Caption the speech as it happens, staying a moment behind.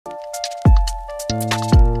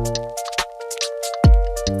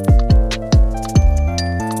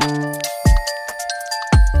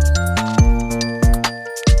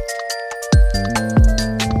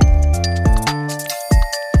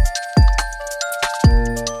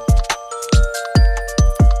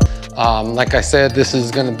Like I said, this is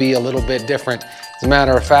gonna be a little bit different. As a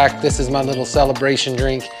matter of fact, this is my little celebration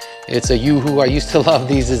drink. It's a Yoo-Hoo. I used to love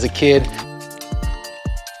these as a kid.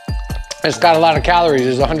 It's got a lot of calories.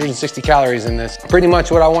 There's 160 calories in this. Pretty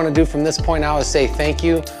much what I want to do from this point out is say thank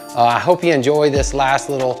you. I hope you enjoy this last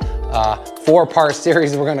little 4-part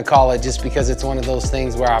series, we're gonna call it, just because it's one of those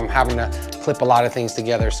things where I'm having to clip a lot of things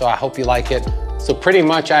together. So I hope you like it. So pretty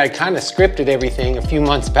much I kind of scripted everything a few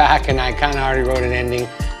months back, and I kind of already wrote an ending.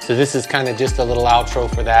 So this is kind of just a little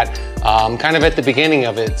outro for that. Kind of at the beginning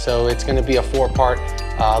of it. So it's gonna be a 4-part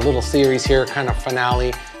little series here, kind of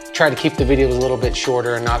finale. Try to keep the videos a little bit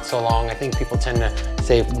shorter and not so long. I think people tend to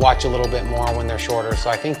say watch a little bit more when they're shorter. So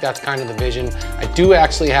I think that's kind of the vision. I do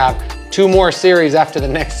actually have 2 more series after the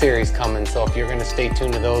next series coming. So if you're gonna stay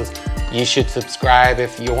tuned to those, you should subscribe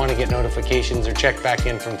if you want to get notifications or check back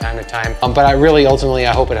in from time to time. But I really, ultimately,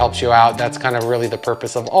 I hope it helps you out. That's kind of really the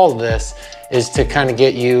purpose of all of this, is to kind of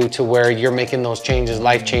get you to where you're making those changes,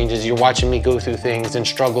 life changes. You're watching me go through things and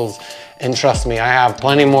struggles. And trust me, I have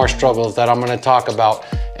plenty more struggles that I'm going to talk about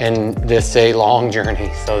in this long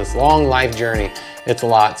journey. So this long life journey, it's a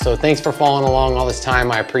lot. So thanks for following along all this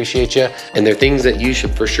time. I appreciate you. And there are things that you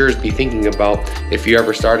should for sure be thinking about if you're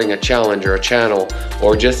ever starting a challenge or a channel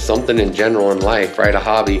or just something in general in life, right? A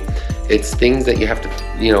hobby. It's things that you have to,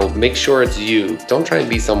 make sure it's you. Don't try and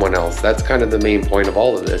be someone else. That's kind of the main point of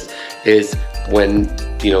all of this, is when,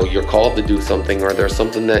 you're called to do something, or there's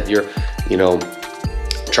something that you're,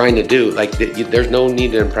 trying to do, like there's no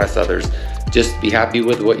need to impress others. Just be happy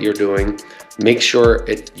with what you're doing. Make sure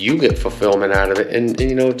you get fulfillment out of it, and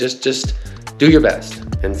just do your best.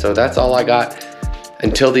 And so that's all I got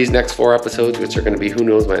until these next 4 episodes, which are going to be who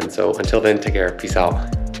knows when. So until then, take care. Peace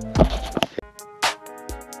out.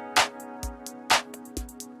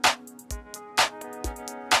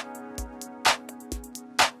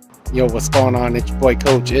 Yo, what's going on? It's your boy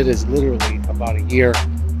Coach. It is literally about a year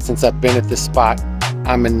since I've been at this spot.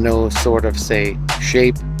 I'm in no sort of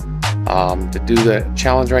shape to do the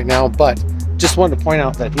challenge right now, but just wanted to point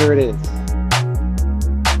out that here it is.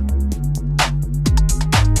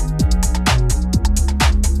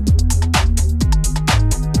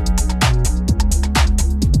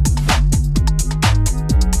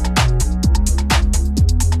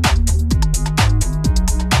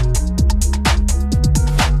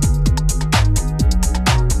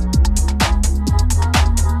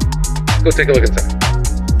 Go take a look at that.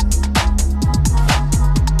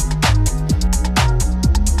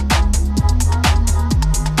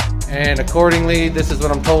 And accordingly, this is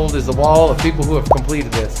what I'm told is the wall of people who have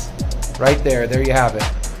completed this. Right there, there you have it.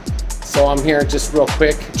 So I'm here just real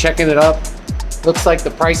quick, checking it up. Looks like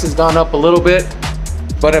the price has gone up a little bit,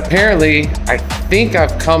 but apparently, I think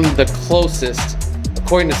I've come the closest,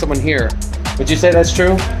 according to someone here. Would you say that's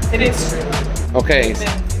true? It is true. Okay.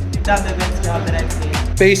 You've done the best job that I've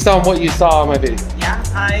seen. Based on what you saw on my video. Yeah,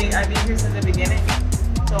 I've been here since the beginning,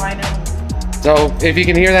 so I know. So if you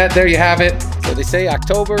can hear that, there you have it. So they say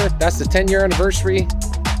October, that's the 10-year anniversary.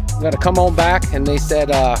 I'm gonna come on back, and they said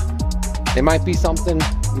it might be something,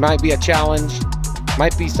 might be a challenge,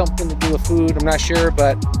 might be something to do with food, I'm not sure,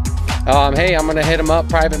 but hey, I'm gonna hit them up,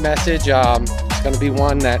 private message. It's gonna be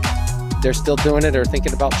one that they're still doing it or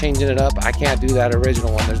thinking about changing it up. I can't do that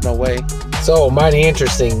original one, there's no way. So mighty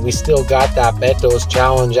interesting, we still got that Beto's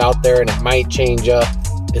challenge out there, and it might change up.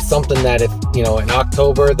 It's something that if, in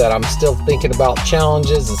October that I'm still thinking about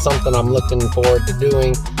challenges, is something I'm looking forward to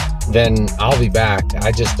doing, then I'll be back.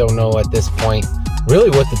 I just don't know at this point really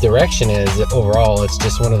what the direction is overall. It's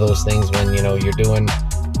just one of those things when, you're doing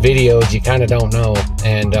videos, you kind of don't know.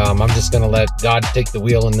 And I'm just going to let God take the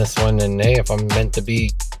wheel in this one. And hey, if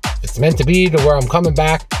it's meant to be to where I'm coming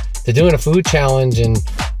back to doing a food challenge and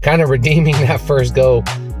kind of redeeming that first go,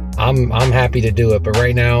 I'm happy to do it. But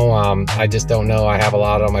right now, I just don't know. I have a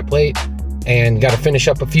lot on my plate and got to finish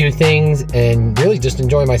up a few things and really just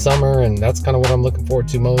enjoy my summer. And that's kind of what I'm looking forward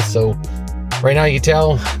to most. So right now, you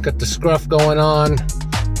tell, got the scruff going on,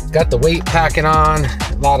 got the weight packing on,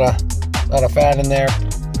 a lot of fat in there.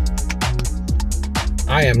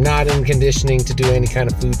 I am not in conditioning to do any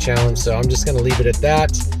kind of food challenge, so I'm just going to leave it at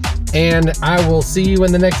that. And I will see you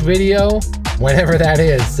in the next video, whenever that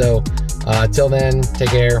is. So till then, take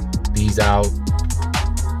care. Peace out.